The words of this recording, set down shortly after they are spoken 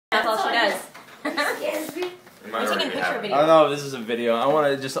We're taking a picture video. I don't know if this is a video. I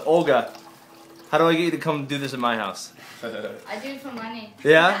want to just, Olga, how do I get you to come do this in my house? I do it for money.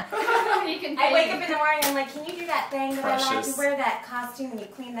 Yeah? I wake up in the morning and I'm like, can you do that thing that I like? Precious. You wear that costume and you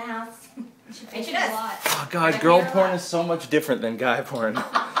clean the house. And she A does. lot. Oh god, girl porn is so much different than guy porn.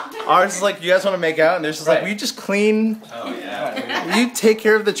 Ours is like, you guys want to make out? And there's just like, will you just clean? Oh yeah. Will you take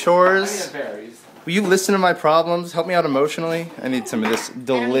care of the I mean, chores? it varies. Will you listen to my problems? Help me out emotionally? I need some of this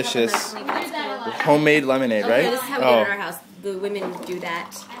delicious homemade lemonade, right? This is how we do it in our house. The women do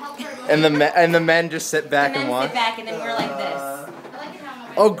that. And the men just sit back The and men watch. sit back and then we're like this.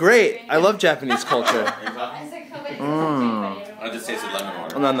 Oh great! I love Japanese culture. I just tasted lemon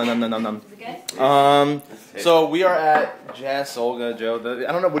water. Nom. Is it good? So we are at Jess, Olga, Joe.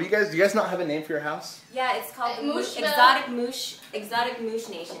 I don't know. What do you guys not have a name for your house? Yeah, it's called the Moosh Exotic Moosh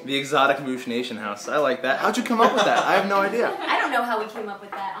Nation. The Exotic Moosh Nation house. I like that. How'd you come up with that? I have no idea. I don't know how we came up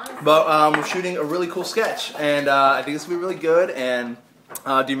with that, honestly. But we're shooting a really cool sketch, and I think this will be really good. And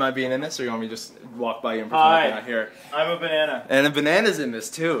do you mind being in this, or you want me to just walk by you and pretend like you're not here? I'm a banana. And a banana's in this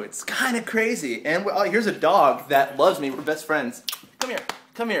too. It's kind of crazy. And here's a dog that loves me. We're best friends.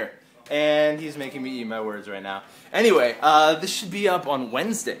 Come here. And he's making me eat my words right now. Anyway, this should be up on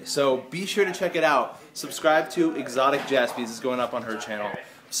Wednesday, so be sure to check it out. Subscribe to Exotic Jaspies. It's going up on her channel.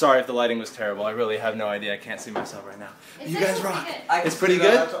 Sorry if the lighting was terrible. I really have no idea. I can't see myself right now. You guys rock. It's pretty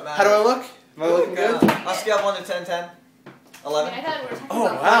good. How do I look? Am I looking good? I'll scale 1 to 10, 10. 11. Oh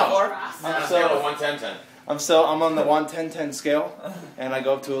wow! I'm scale of 1, 10, 10. I'm on the 1, 10, 10 scale, and I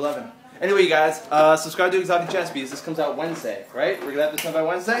go up to 11. Anyway, you guys, subscribe to Exotic Jaspies. This comes out Wednesday, right? We're gonna have this done by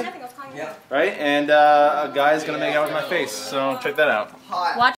Wednesday, Yeah. right? And a guy's gonna make out with my face, so check that out. Hot. Watch